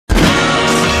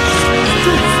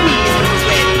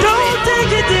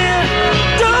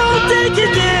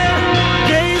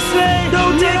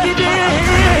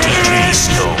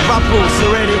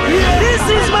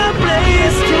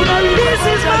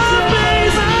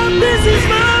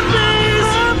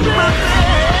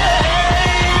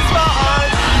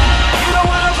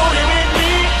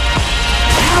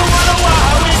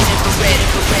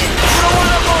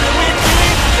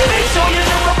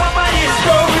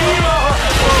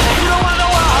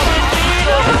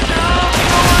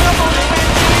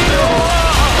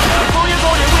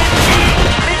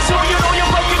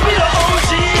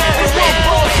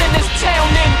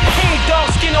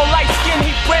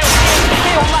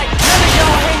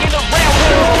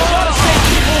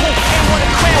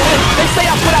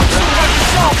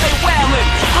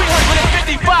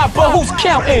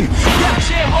mountain. Def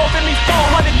Jam offering me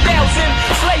 400,000.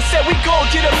 Slay said we gon'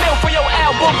 get a meal for your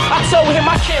album. I told him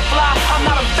I can't fly, I'm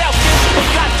not a falcon, but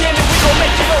goddamn it, we gon'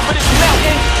 make it over this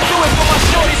mountain. Do it for my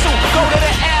shorties who go to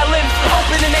the island,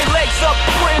 opening their legs up,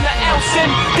 putting the ounce in.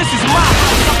 This is my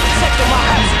house, I'm protecting my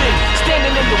house thing.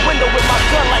 Standing in the window with my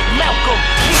gun like Malcolm.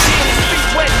 He getting his feet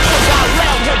wet cause I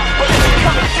allowed him, but if he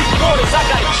coming through waters, I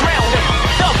gotta drown him.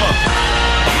 Lover,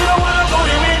 you don't wanna go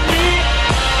there with me.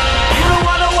 You don't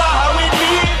wanna walk with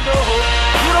me. No,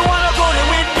 you don't wanna go there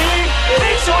with me.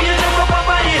 Make sure you look up on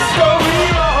my history.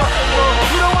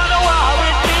 You don't wanna walk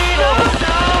with me. No,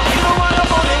 you don't wanna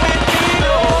go there with me.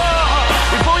 No,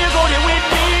 before you go there with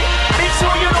me, make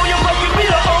sure you know you're fucking me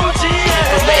the OG.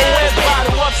 Red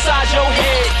bottle upside your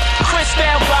head,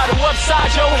 Cristal bottle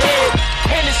upside your head,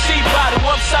 Hennessy bottle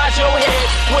upside your head.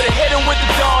 Would've hit him with the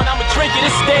dawn, I'ma drink it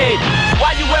instead.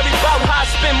 Why you worry about how I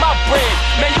spend my bread?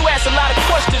 Man, you ask a lot of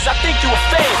questions, I think you a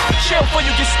fan. Chill before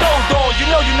you get stoned on, you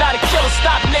know you not a killer.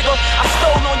 Stop, nigga, I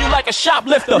stole on you like a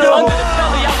shoplifter. No. Under the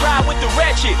belly, I ride with the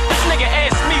ratchet. This nigga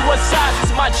asked me what size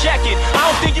is my jacket. I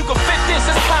don't think you can fit this,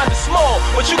 it's kinda small,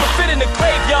 but you can fit in the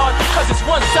graveyard, cause it's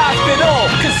one size fit all.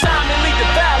 Consignment lead to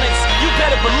violence, you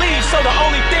better believe. So the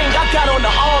only thing I got on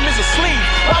the arm is a sleeve.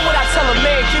 Why would I tell a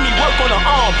man, give me work on the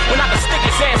arm, when I can stick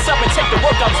his ass up and take the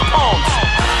work out his palms?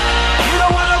 You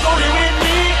don't wanna go there with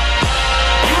me.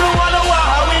 You don't wanna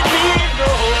walk with me. No,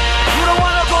 you don't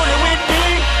wanna go there with me.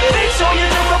 Make sure you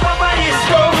look up on my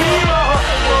history.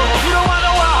 You don't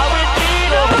wanna walk with me.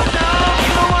 No,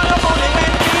 you don't wanna go there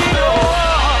with me. No,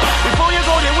 before you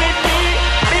go there with me,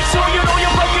 make sure you know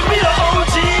you're fucking me the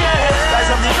OG. Rise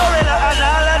up the gorilla and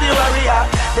all of the warrior.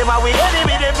 Them are we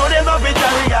enemy, them know them not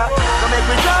Victoria. So make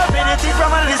me drop anything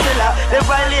from a listener. They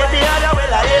violate the other way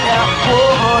like Elia.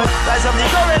 Oh, rise up the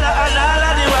gorilla and all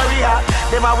of the warrior.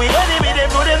 Them are we enemy, them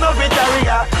know them not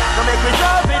Victoria. So make me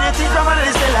drop anything from a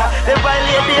listener. They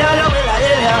violate the other way like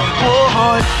Elia.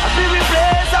 Oh, I feel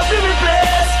replaced, I feel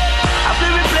replaced, I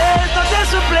feel replaced, not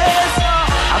just replaced.